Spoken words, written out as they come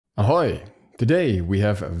Ahoy! Today we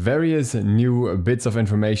have various new bits of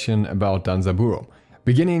information about Danzaburou,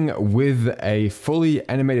 beginning with a fully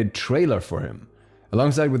animated trailer for him.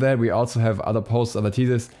 Alongside with that we also have other posts, other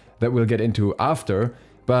teasers that we'll get into after,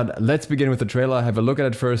 but let's begin with the trailer, have a look at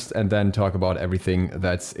it first and then talk about everything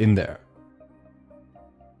that's in there.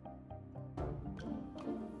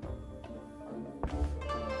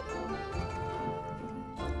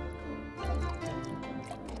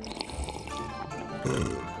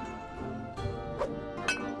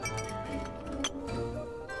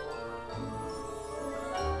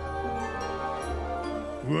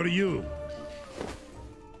 Who are you?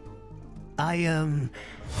 I am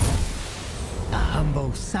a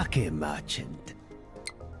humble sake merchant.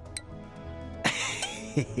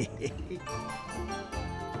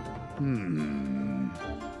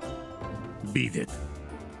 Beat it.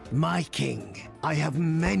 My king, I have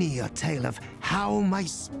many a tale of how my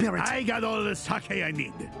spirit... I got all the sake I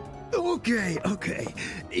need. Okay.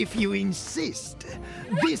 If you insist,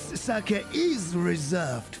 this sake is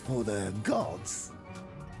reserved for the gods.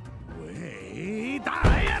 Wait,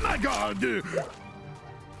 I am a god!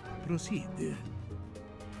 Proceed.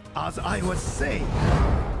 As I was saying,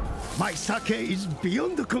 my sake is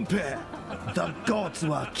beyond compare. The gods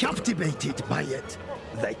were captivated by it.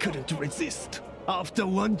 They couldn't resist. After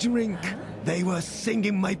one drink, they were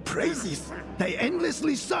singing my praises. They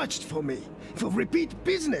endlessly searched for me, for repeat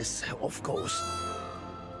business, of course.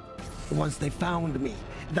 Once they found me,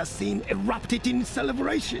 the scene erupted in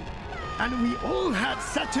celebration, and we all had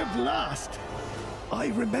such a blast. I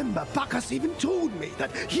remember Bacchus even told me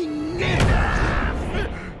that he never...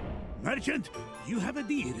 Merchant, you have a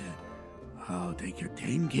deal. I'll take your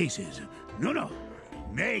 10 cases. No.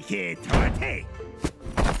 Make it 20.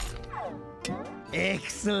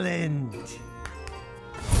 Excellent.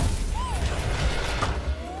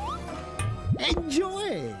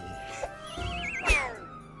 Enjoy.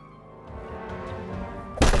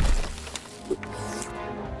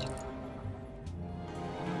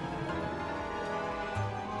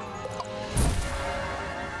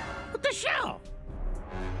 What the shell?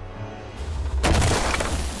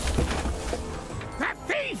 That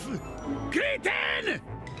thief! Cretin!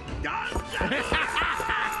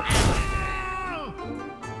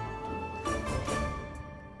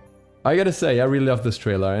 I gotta say, I really love this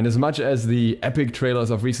trailer, and as much as the epic trailers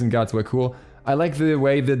of recent gods were cool, I like the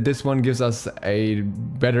way that this one gives us a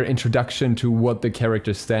better introduction to what the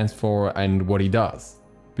character stands for and what he does.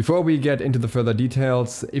 Before we get into the further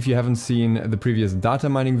details, if you haven't seen the previous data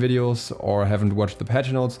mining videos or haven't watched the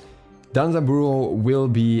patch notes, Danzaburou will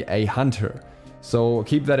be a hunter. So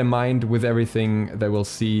keep that in mind with everything that we'll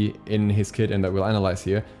see in his kit and that we'll analyze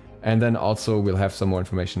here. And then also we'll have some more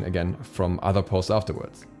information again from other posts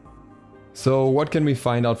afterwards. So what can we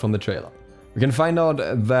find out from the trailer? We can find out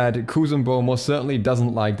that Kuzumbo most certainly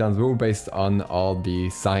doesn't like Danzaburou based on all the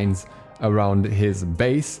signs around his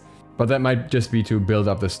base. But that might just be to build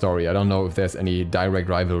up the story. I don't know if there's any direct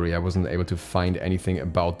rivalry. I wasn't able to find anything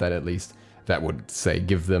about that at least that would say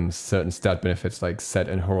give them certain stat benefits like Set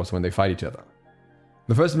and Horus when they fight each other.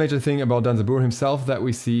 The first major thing about Danzaburou himself that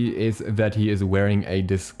we see is that he is wearing a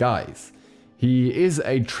disguise. He is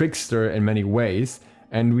a trickster in many ways,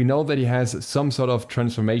 and we know that he has some sort of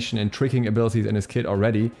transformation and tricking abilities in his kit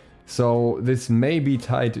already, so this may be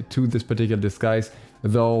tied to this particular disguise,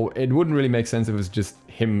 though it wouldn't really make sense if it's just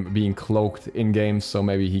him being cloaked in game, so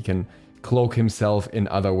maybe he can cloak himself in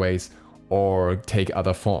other ways or take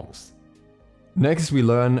other forms. Next we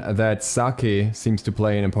learn that sake seems to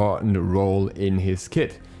play an important role in his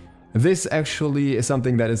kit. This actually is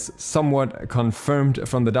something that is somewhat confirmed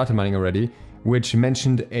from the data mining already, which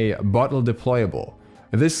mentioned a bottle deployable.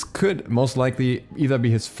 This could most likely either be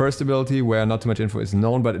his first ability, where not too much info is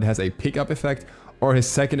known, but it has a pickup effect, or his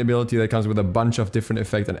second ability that comes with a bunch of different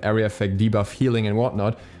effects, an area effect, debuff, healing and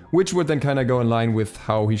whatnot, which would then kind of go in line with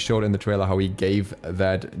how he showed in the trailer how he gave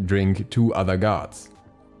that drink to other gods.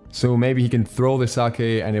 So maybe he can throw the sake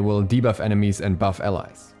and it will debuff enemies and buff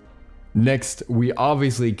allies. Next, we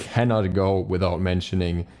obviously cannot go without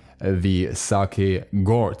mentioning the sake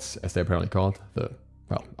gourds, as they're apparently called,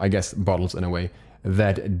 well, I guess bottles in a way,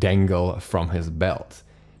 that dangle from his belt.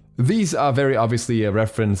 These are very obviously a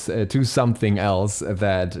reference to something else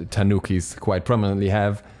that tanukis quite prominently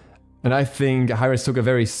have, and I think Hi-Rez took a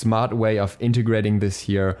very smart way of integrating this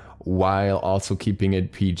here while also keeping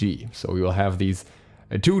it PG. So we will have these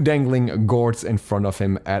two dangling gourds in front of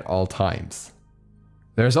him at all times.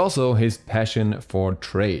 There's also his passion for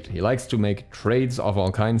trade. He likes to make trades of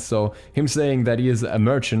all kinds, so him saying that he is a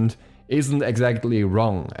merchant isn't exactly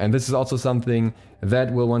wrong, and this is also something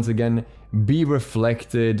that will once again be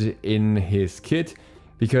reflected in his kit.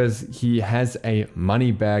 because he has a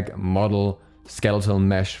money bag model skeletal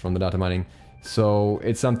mesh from the data mining. So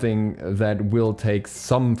it's something that will take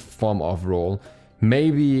some form of role,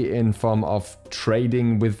 maybe in form of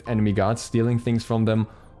trading with enemy guards, stealing things from them,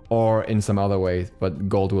 or in some other way, but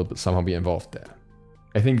gold will somehow be involved there.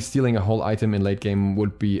 I think stealing a whole item in late game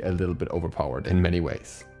would be a little bit overpowered in many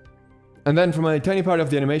ways. And then from a tiny part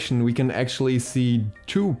of the animation, we can actually see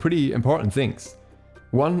two pretty important things.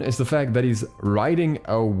 One is the fact that he's riding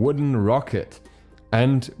a wooden rocket.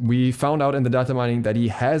 And we found out in the data mining that he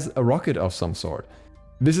has a rocket of some sort.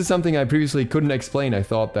 This is something I previously couldn't explain. I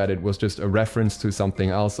thought that it was just a reference to something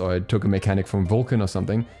else, or I took a mechanic from Vulcan or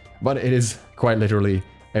something. But it is quite literally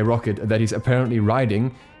a rocket that he's apparently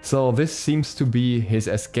riding. So this seems to be his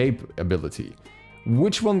escape ability.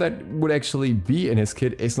 Which one that would actually be in his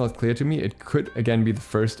kit is not clear to me. It could again be the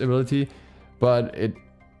first ability, but it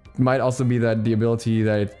might also be that the ability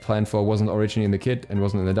that it's planned for wasn't originally in the kit and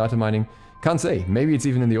wasn't in the data mining. Can't say, maybe it's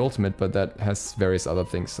even in the ultimate, but that has various other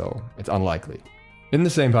things, so it's unlikely. In the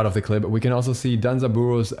same part of the clip, we can also see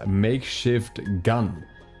Danzaburou's makeshift gun.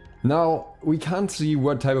 Now, we can't see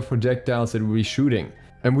what type of projectiles it will be shooting,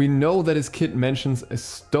 and we know that his kit mentions a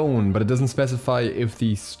stone, but it doesn't specify if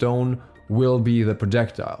the stone will be the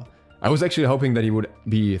projectile. I was actually hoping that he would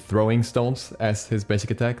be throwing stones as his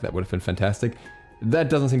basic attack. That would have been fantastic. That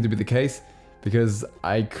doesn't seem to be the case, because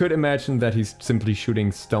I could imagine that he's simply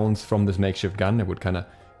shooting stones from this makeshift gun. It would kind of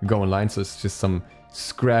go in line, so it's just some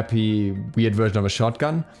scrappy, weird version of a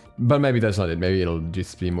shotgun. But maybe that's not it. Maybe it'll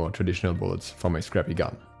just be more traditional bullets from a scrappy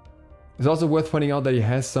gun. It's also worth pointing out that he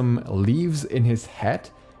has some leaves in his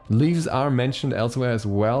hat. Leaves are mentioned elsewhere as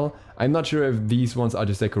well. I'm not sure if these ones are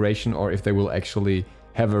just decoration or if they will actually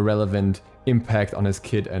have a relevant impact on his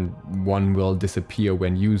kit and one will disappear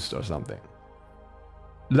when used or something.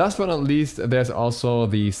 Last but not least, there's also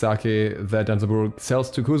the sake that Danzaburou sells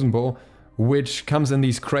to Kuzenbo, which comes in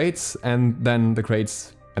these crates, and then the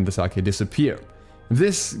crates and the sake disappear.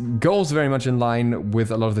 This goes very much in line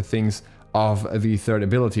with a lot of the things of the third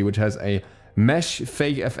ability, which has a mesh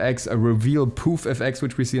fake FX, a reveal poof FX,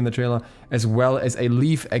 which we see in the trailer, as well as a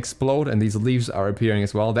leaf explode, and these leaves are appearing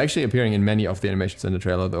as well. They're actually appearing in many of the animations in the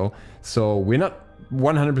trailer though, so we're not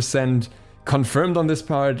 100% confirmed on this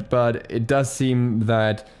part, but it does seem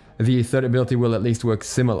that the third ability will at least work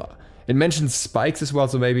similar. It mentions spikes as well,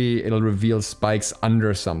 so maybe it'll reveal spikes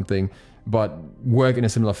under something, but work in a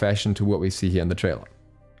similar fashion to what we see here in the trailer.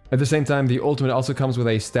 At the same time, the ultimate also comes with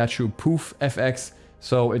a statue poof FX,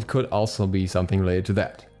 so it could also be something related to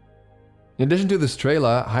that. In addition to this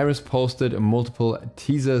trailer, Hi-Rez posted multiple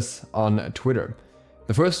teasers on Twitter.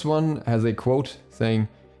 The first one has a quote saying,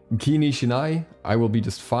 "Kini Shinai, I will be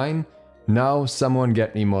just fine. Now someone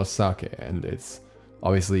get me more sake," and it's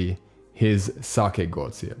obviously his sake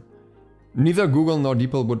gods here. Neither Google nor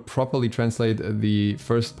DeepL would properly translate the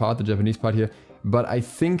first part, the Japanese part here, but I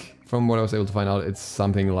think from what I was able to find out, it's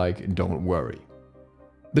something like "don't worry."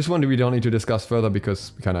 This one we don't need to discuss further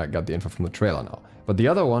because we kinda got the info from the trailer now. But the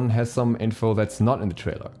other one has some info that's not in the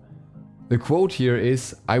trailer. The quote here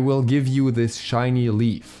is, "I will give you this shiny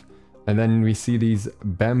leaf." And then we see these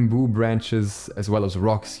bamboo branches as well as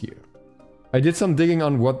rocks here. I did some digging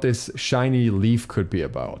on what this shiny leaf could be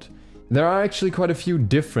about. There are actually quite a few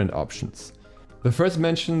different options. The first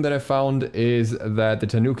mention that I found is that the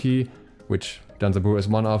Tanuki, which Danzaburou is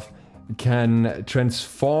one of, can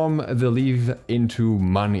transform the leaf into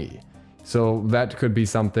money. So that could be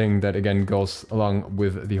something that again goes along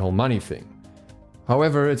with the whole money thing.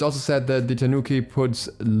 However, it's also said that the Tanuki puts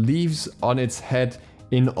leaves on its head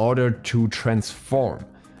in order to transform.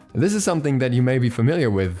 This is something that you may be familiar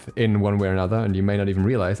with in one way or another, and you may not even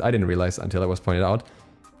realize. I didn't realize until I was pointed out.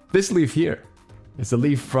 This leaf here is a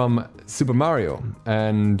leaf from Super Mario,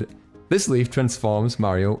 and this leaf transforms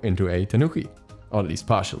Mario into a Tanuki, or at least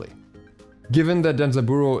partially. Given that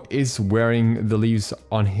Danzaburou is wearing the leaves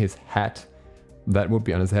on his hat, that would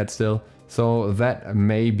be on his head still, so that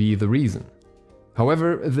may be the reason.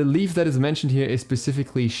 However, the leaf that is mentioned here is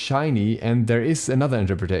specifically shiny, and there is another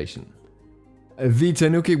interpretation. The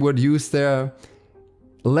Tanuki would use their,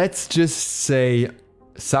 let's just say,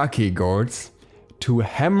 sake gourds to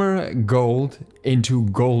hammer gold into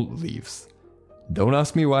gold leaves. Don't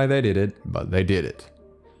ask me why they did it, but they did it.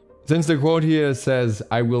 Since the quote here says,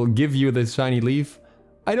 "I will give you this shiny leaf,"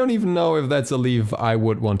 I don't even know if that's a leaf I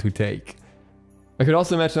would want to take. I could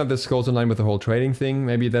also imagine that this goes in line with the whole trading thing.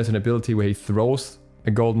 Maybe there's an ability where he throws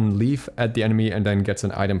a golden leaf at the enemy and then gets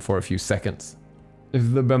an item for a few seconds.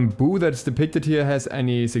 If the bamboo that's depicted here has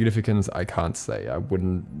any significance, I can't say. I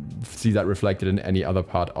wouldn't see that reflected in any other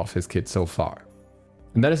part of his kit so far.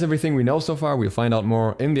 And that is everything we know so far. We'll find out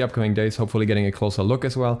more in the upcoming days, hopefully getting a closer look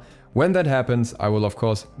as well. When that happens, I will of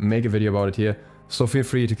course make a video about it here, so feel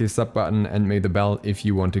free to click the sub button and make the bell if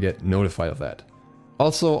you want to get notified of that.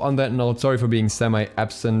 Also on that note, sorry for being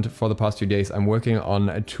semi-absent for the past few days. I'm working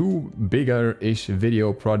on 2 bigger-ish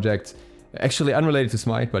video projects, actually unrelated to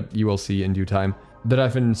SMITE, but you will see in due time, that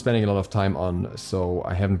I've been spending a lot of time on, so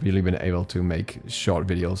I haven't really been able to make short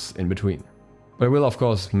videos in between. But I will of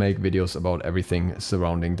course make videos about everything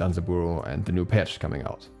surrounding Danzaburou and the new patch coming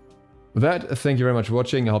out. With that, thank you very much for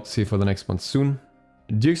watching. I hope to see you for the next one soon.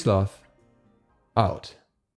 ZiSotto, out.